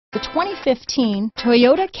The 2015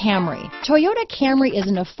 Toyota Camry. Toyota Camry is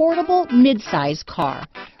an affordable mid-size car.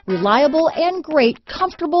 Reliable and great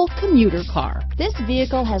comfortable commuter car. This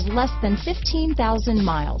vehicle has less than 15,000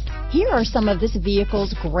 miles. Here are some of this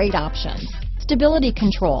vehicle's great options. Stability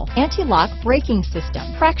control, anti-lock braking system,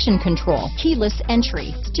 traction control, keyless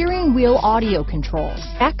entry, steering wheel audio controls,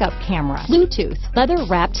 backup camera, Bluetooth,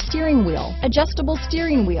 leather-wrapped steering wheel, adjustable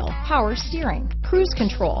steering wheel, power steering, cruise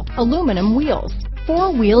control, aluminum wheels,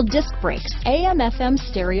 four-wheel disc brakes, AM/FM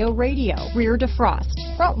stereo radio, rear defrost,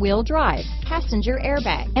 front-wheel drive, passenger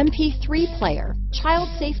airbag, MP3 player, child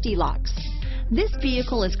safety locks. This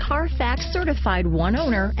vehicle is Carfax certified one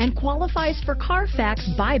owner and qualifies for Carfax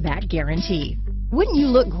buyback guarantee. Wouldn't you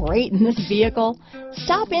look great in this vehicle?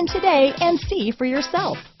 Stop in today and see for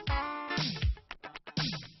yourself.